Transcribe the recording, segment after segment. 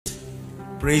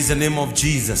Praise the name of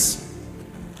Jesus.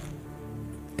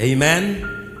 Amen.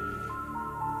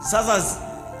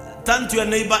 Sasa, turn to your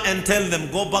neighbor and tell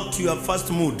them, go back to your first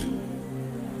mood.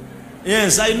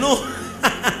 Yes, I know.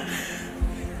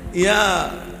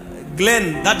 Yeah,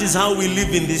 Glen, that is how we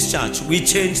live in this church. We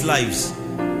change lives.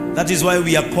 That is why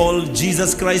we are called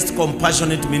Jesus Christ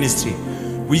Compassionate Ministry.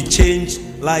 We change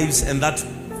lives, and that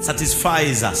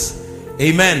satisfies us.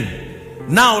 Amen.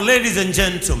 Now, ladies and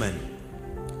gentlemen,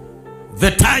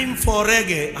 the time for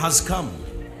reggae has come.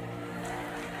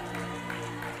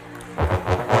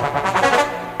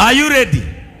 Are you ready?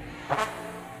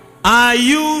 Are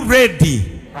you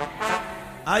ready?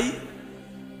 Are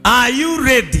you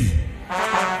ready?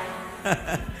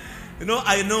 You know,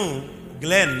 I know,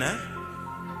 Glen,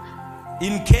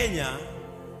 in Kenya,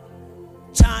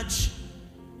 church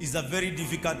is a very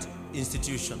difficult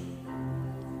institution.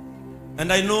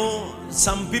 And I know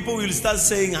some people will start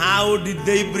saying, how did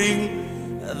they bring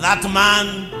that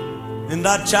man in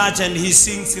that church and he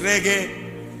sings reggae?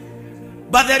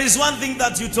 But there is one thing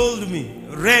that you told me.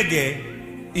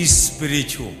 Reggae is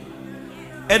spiritual.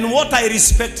 And what I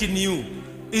respect in you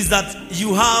is that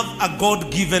you have a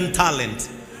God-given talent.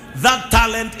 That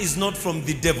talent is not from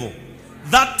the devil.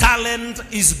 That talent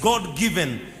is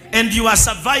God-given. And you are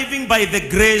surviving by the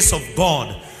grace of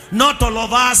God. Not all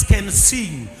of us can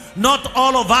sing. Not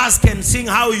all of us can sing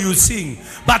how you sing.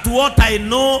 But what I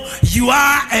know, you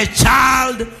are a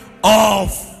child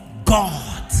of God.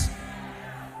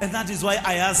 And that is why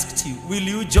I asked you, will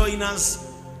you join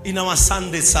us in our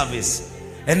Sunday service?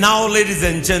 And now, ladies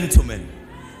and gentlemen,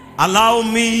 allow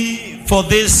me for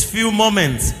these few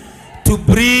moments to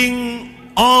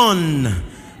bring on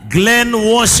Glen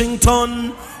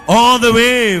Washington all the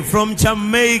way from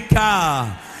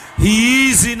Jamaica. He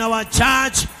is in our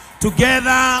church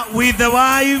together with the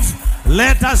wife.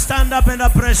 Let us stand up and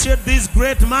appreciate this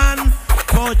great man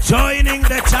for joining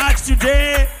the church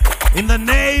today. In the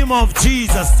name of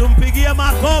Jesus. Tumpigie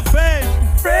makofi.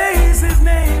 Praise his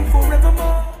name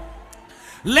forevermore.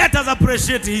 Let us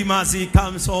appreciate him as he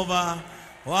comes over.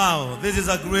 Wow, this is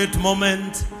a great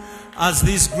moment. As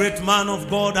this great man of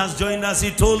God has joined us,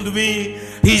 he told me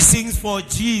he sings for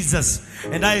Jesus.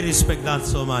 And I respect that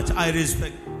so much. I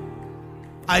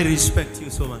respect you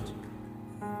so much.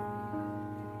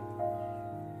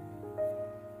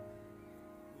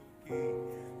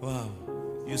 Wow,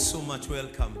 you're so much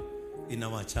welcome in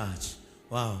our church.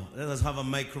 Wow, let us have a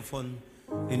microphone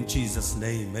in Jesus'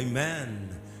 name. Amen.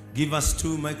 Give us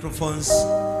 2 microphones.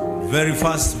 Very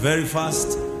fast, very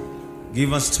fast.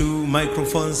 Give us 2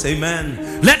 microphones.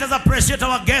 Amen. Let us appreciate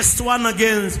our guests once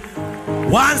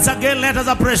again, let us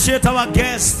appreciate our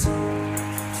guests.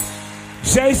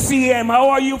 JCM, how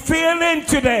are you feeling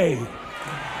today?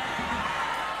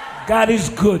 God is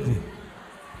good.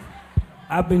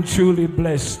 I've been truly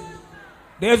blessed.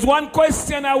 There's one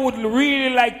question I would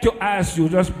really like to ask you.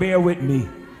 Just bear with me.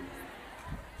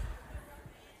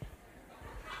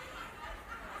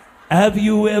 Have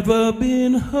you ever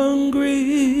been hungry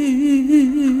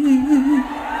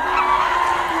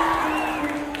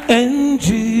and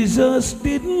Jesus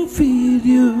didn't feed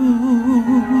you?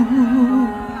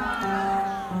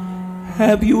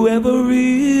 Have you ever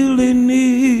really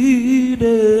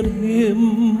needed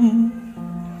him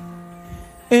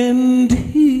and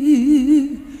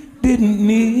he didn't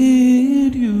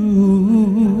need you?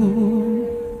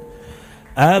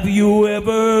 Have you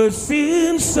ever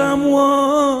seen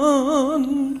someone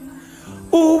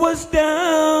who was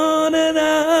down and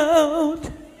out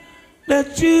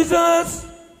that Jesus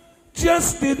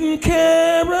just didn't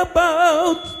care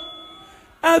about?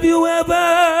 Have you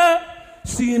ever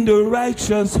seen the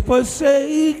righteous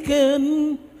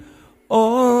forsaken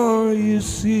or his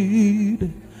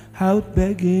seed out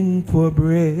begging for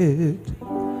bread?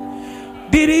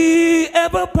 Did he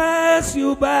ever pass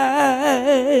you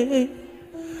by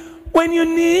when you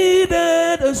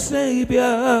needed a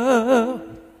savior?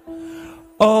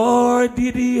 Or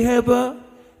did he ever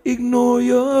ignore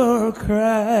your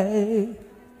cry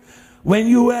when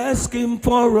you asked him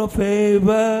for a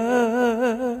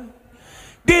favor?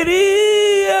 Did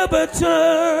he ever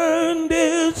turn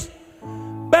this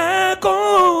back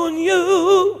on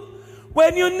you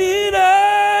when you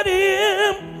needed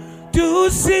him to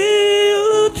see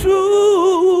you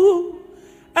through?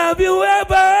 Have you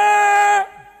ever?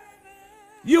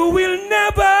 You will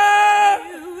never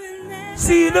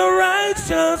see the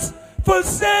righteous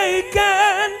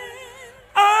forsaken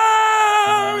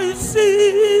or his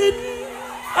seed.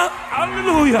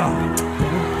 Hallelujah.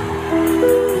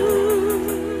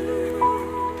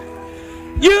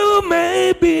 You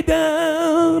may be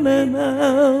down and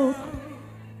out,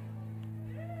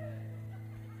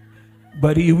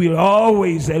 but he will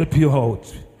always help you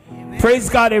out. Amen. Praise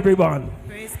God, everyone.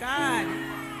 Praise God.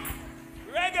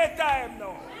 Reggae time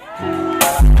now.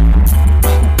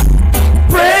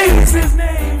 Praise his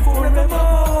name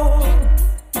forevermore.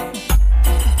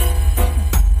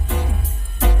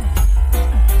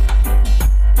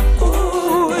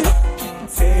 Ooh,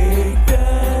 take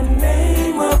the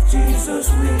name of Jesus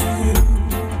with you.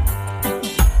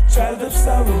 Child of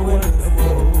sorrow and of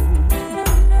woe.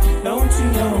 Don't you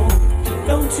know,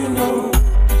 don't you know,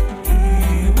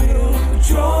 he will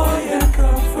joy and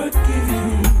comfort give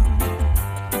you.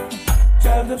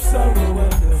 Child of sorrow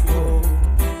and of woe.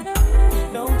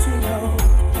 Don't you know,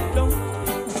 don't,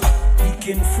 he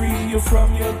can free you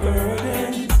from your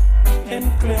burdens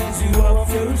and cleanse you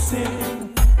of your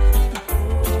sin.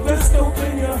 Just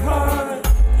open your heart,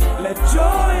 let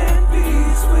joy and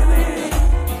peace within.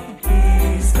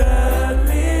 He's the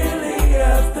lily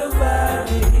of the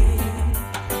valley.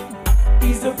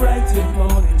 He's the bright and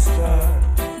morning star.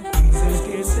 Jesus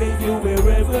can save you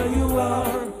wherever you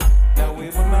are. Now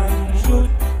if a man should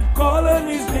call on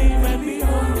his name and be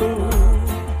humble,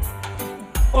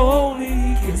 only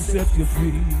he can set you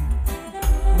free.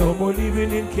 No more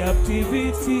living in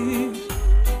captivity.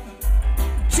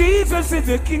 Jesus is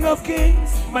the King of Kings,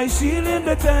 my shield in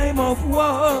the time of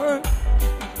war.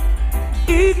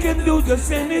 He can do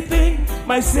just anything,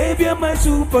 my Savior, my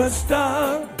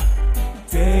superstar.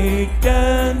 Take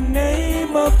the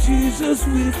name of Jesus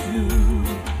with you.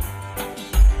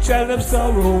 Child of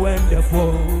sorrow and of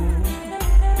woe.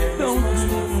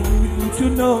 Don't you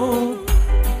know,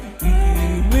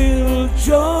 he will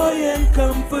joy and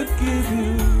comfort give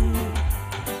you.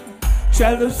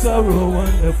 Child of sorrow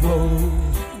and of woe.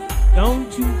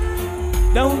 Don't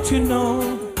you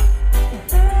know,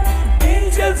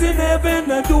 angels in heaven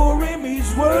adore him,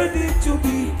 he's worthy to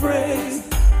be praised.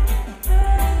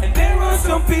 And there are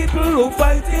some people who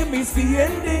fight him, it's the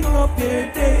ending of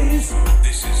their days.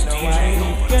 This is Now DJ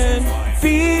I can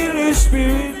feel his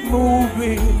spirit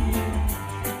moving.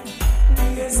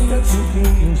 Yes, that's the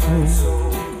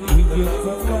soul. We give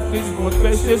up is more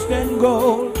precious than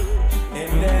gold.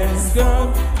 And as God,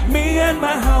 me and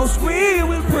my house, we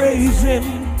will praise him.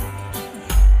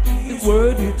 He's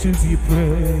worthy to be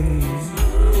praised.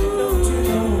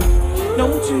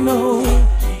 Don't you know,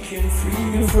 he can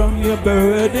free you from your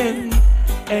burden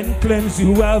and cleanse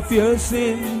you of your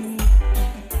sin.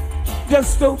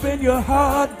 Just open your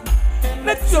heart,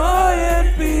 let joy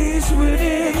and peace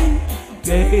within.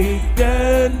 Take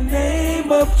the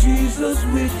name of Jesus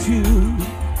with you.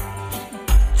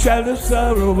 Child of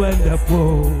sorrow and of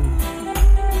woe.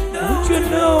 Don't you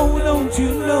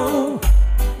know,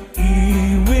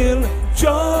 he will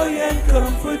joy and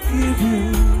comfort give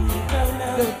you.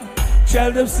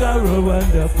 Child of sorrow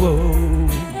and of woe.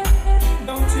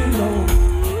 Don't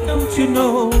you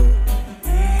know,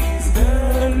 he's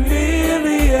the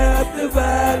lily of the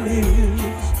valleys.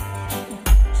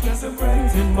 Just a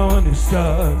bright and morning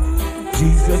star.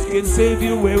 Jesus can save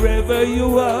you wherever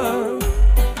you are.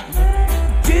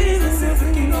 Jesus is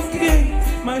the King of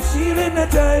Kings, my shield in the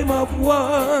time of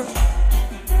war.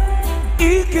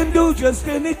 He can do just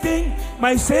anything,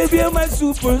 my Savior, my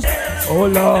superstar. Oh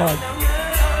Lord,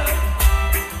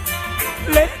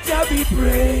 let Jah be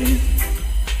praised.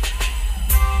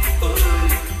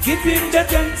 Give him the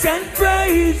thanks and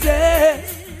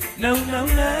praises. No.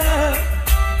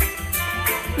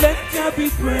 Let Jah be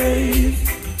praised.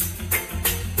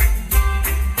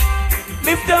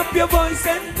 Lift up your voice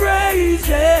and praise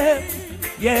him.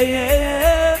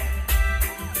 Yeah.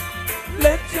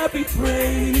 Let Jah be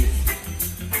praised.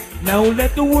 Now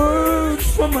let the words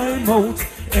from my mouth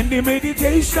and the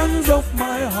meditations of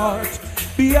my heart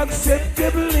be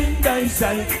acceptable in thy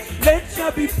sight. Let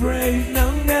Jah be praised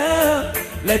now.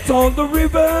 Let all the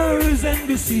rivers and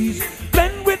the seas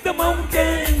blend with the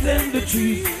mountains and the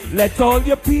trees. Let all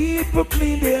your people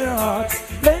clean their hearts.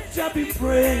 Let Jah be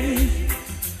praised.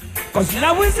 Cause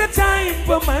now is the time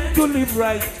for man to live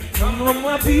right. Come on,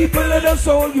 my people, let us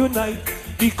all unite.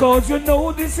 Because you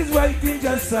know this is right in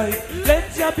Jah's sight.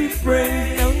 Let Jah be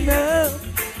praised now.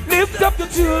 Lift up the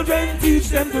children, teach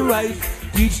them to rise.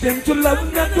 Teach them to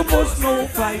love, not to boast, no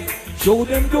fight. Show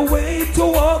them the way to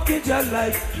walk in Jah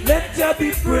life. Let Jah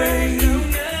be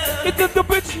praised. It's at the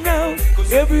bridge now.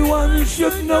 Everyone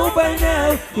should know by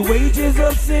now. The wages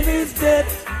of sin is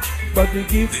death, but the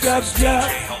gift of Jah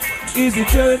is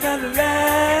eternal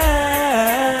life.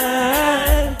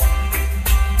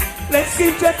 Let's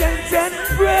give Jah thanks and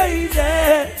praise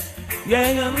it.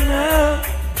 Yeah.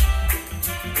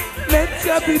 Let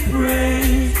Jah be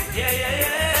praised. Yeah.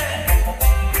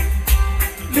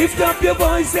 Lift up your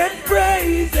voice and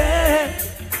praise it.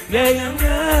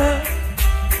 Yeah.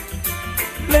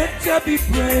 Jah be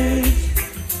praised.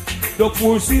 The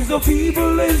forces of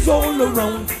evil is all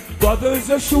around. Brothers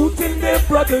are shooting their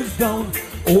brothers down.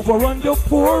 Over on the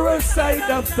poorer side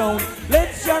of town,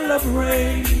 let Jah love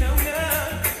reign.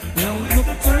 Now look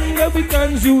the time that we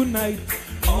can unite.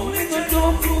 Only the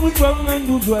don't do wrong and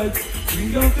do right.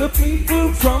 Free up the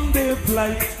people from their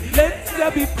plight. Let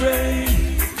Jah be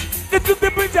praised. Get to the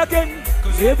bridge again.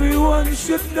 Cause everyone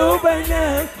should know by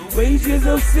now, wages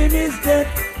of sin is death,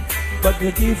 but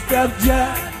the gift of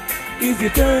Jah is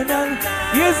eternal.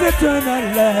 Yes, eternal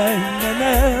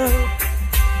life.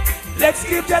 Let's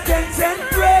give Jah thanks and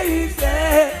praise.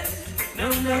 No.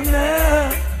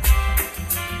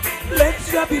 Let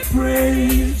Jah be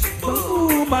praised.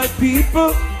 Oh, my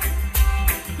people,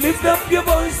 lift up your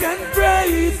voice and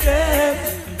praise Him.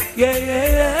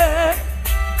 Yeah.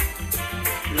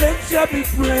 Let Jah be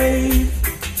praised.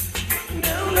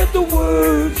 Now let the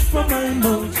words from my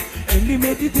mouth and the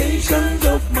meditations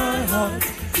of my heart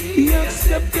be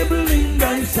acceptable in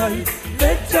thy sight.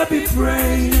 Let Jah be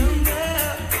praised.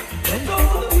 Let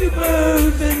all the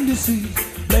rivers and the sea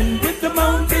blend with the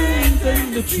mountains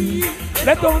and the trees.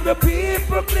 Let all the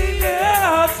people clean their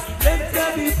hearts. Let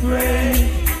Jah be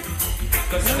praised.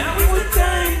 Cause now is the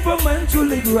time for man to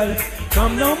live right.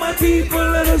 Come now, my people,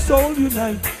 let us all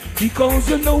unite. Because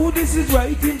you know this is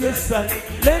right in the sight.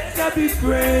 Let Jah be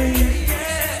praised.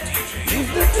 Give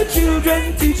them the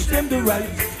children, teach them the right.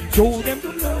 Show them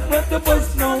the love, but the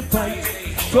bus no fight.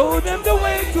 Show them the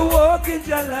way to walk in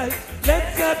Jah life.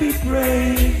 Let Jah be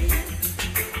praised.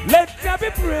 Let Jah be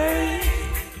praised.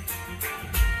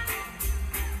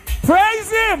 Praise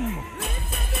Him.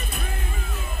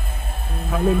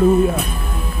 Hallelujah.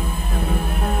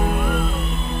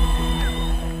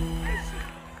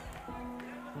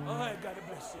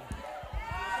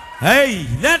 Hey,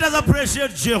 let us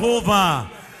appreciate Jehovah.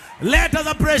 Let us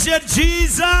appreciate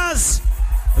Jesus.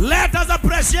 Let us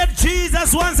appreciate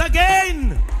Jesus once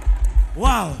again.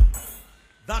 Wow.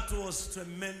 That was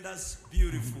tremendous,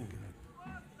 beautiful.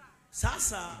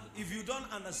 Sasa, if you don't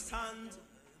understand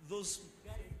those,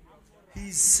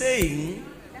 he's saying,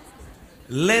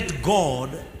 let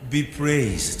God be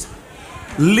praised.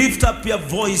 Lift up your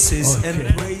voices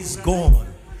and praise God.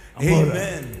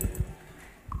 Amen.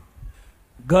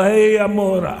 Gai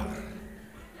Amora.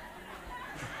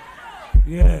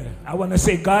 Yeah, I want to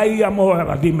say Gai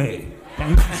Amora Dime.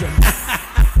 Thank you so much.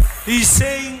 He's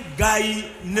saying Gai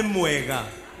Nemwega.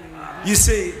 You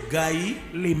say Gai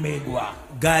Limegwa.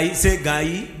 Gai, say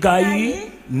Gai.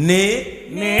 Gai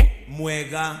Ne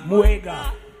Mwega.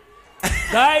 Muega.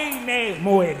 Gai Ne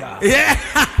Muega. Yeah.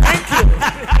 Thank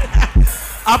you.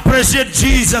 Appreciate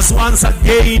Jesus once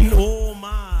again. Oh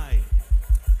my.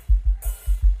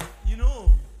 You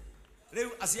know,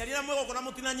 asiarira mwego kuna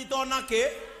mutina nyito nake.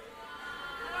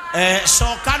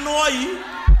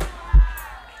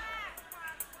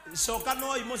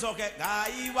 Sokanoi musoke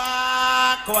Gai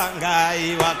wa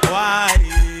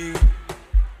kwai.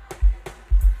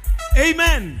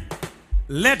 Amen.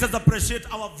 Let us appreciate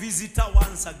our visitor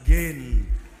once again.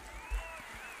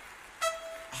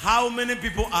 How many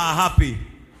people are happy?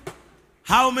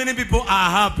 How many people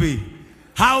are happy?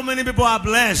 How many people are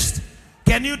blessed?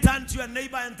 Can you turn to your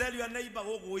neighbor and tell your neighbor,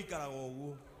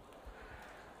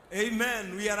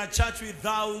 amen. We are a church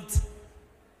without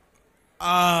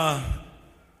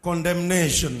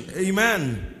condemnation.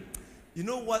 Amen. You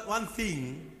know what? One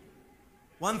thing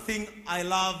I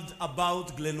loved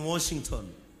about Glen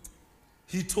Washington,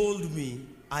 he told me,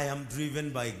 I am driven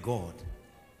by God.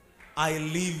 I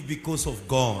live because of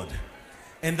God.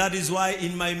 And that is why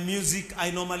in my music,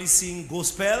 I normally sing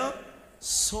gospel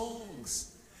songs.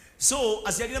 So,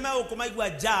 as you can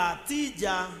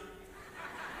tija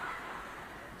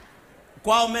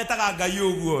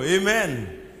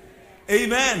amen.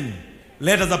 Amen.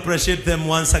 Let us appreciate them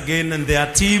once again and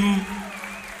their team.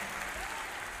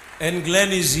 And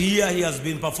Glen is here. He has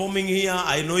been performing here.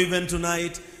 I know even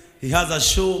tonight he has a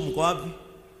show. Mko wapi?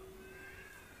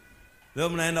 Leo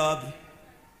mnaenda wapi?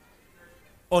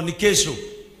 Oh, ni kesho.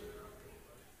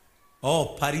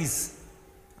 Oh, Paris.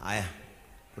 Aya.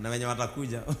 Kuna wenye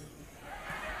watakuja.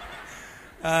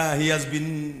 He has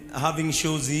been having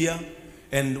shows here.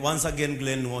 And once again,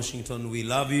 Glen Washington, we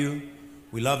love you.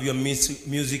 We love your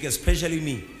music, especially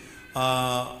me.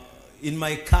 In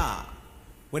my car,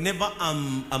 whenever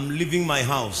I'm leaving my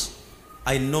house,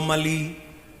 I normally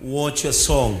watch a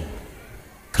song,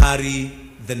 Carry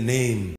the Name.